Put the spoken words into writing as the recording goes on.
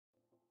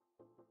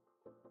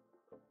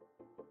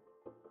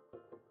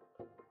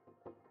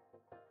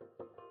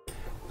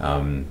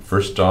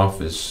First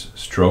off is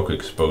stroke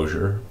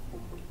exposure.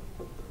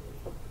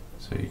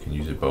 So you can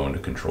use a bone to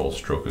control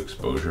stroke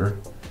exposure.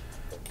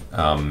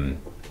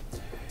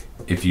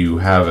 If you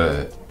have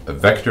a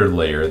vector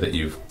layer that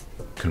you've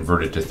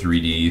converted to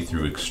 3D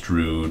through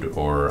extrude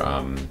or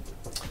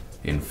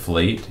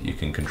inflate, you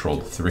can control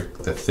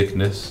the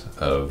thickness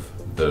of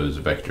those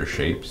vector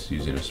shapes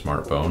using a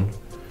smart bone.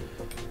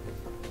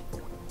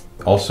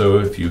 Also,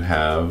 if you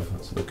have,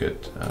 let's look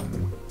at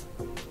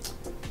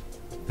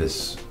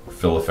this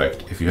fill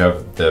effect. If you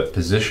have the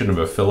position of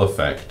a fill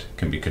effect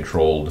can be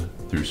controlled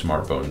through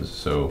smart bones.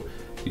 So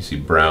you see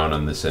brown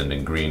on this end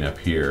and green up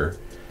here.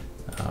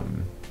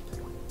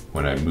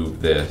 When I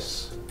move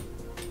this,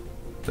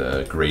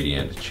 the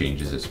gradient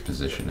changes its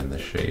position in the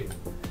shape.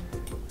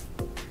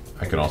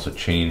 I can also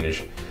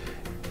change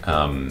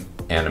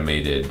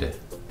animated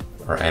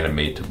or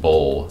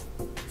animatable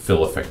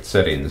fill effect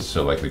settings,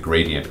 so like the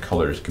gradient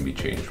colors can be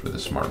changed with a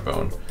smart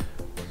bone.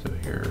 So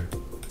here,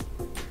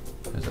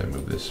 as I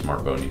move this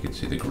smart bone, you can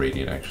see the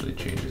gradient actually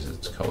changes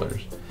its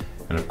colors.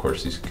 And of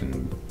course these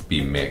can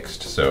be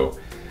mixed, so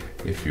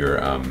if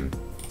you're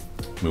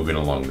moving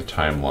along the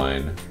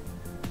timeline,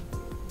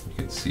 you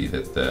can see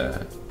that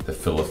the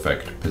fill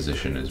effect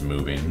position is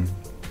moving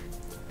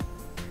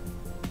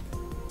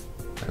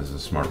as the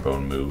smart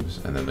bone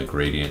moves, and then the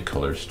gradient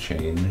colors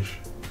change.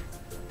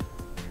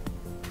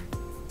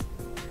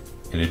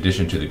 In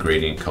addition to the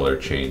gradient color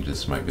change,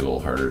 this might be a little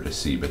harder to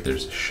see, but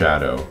there's a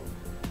shadow,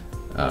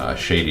 a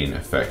shading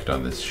effect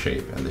on this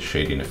shape, and the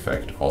shading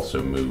effect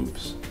also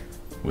moves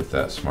with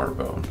that smart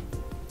bone.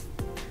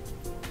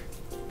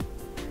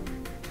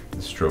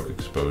 The stroke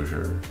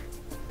exposure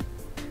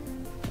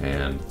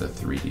and the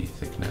 3D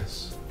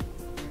thickness.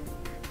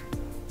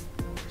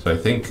 So I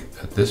think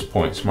at this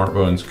point, smart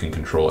bones can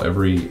control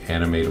every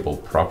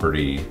animatable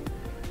property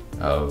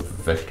of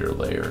vector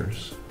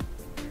layers.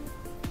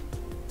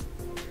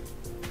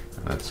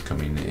 And that's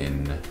coming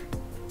in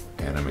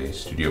Anime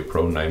Studio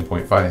Pro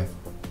 9.5.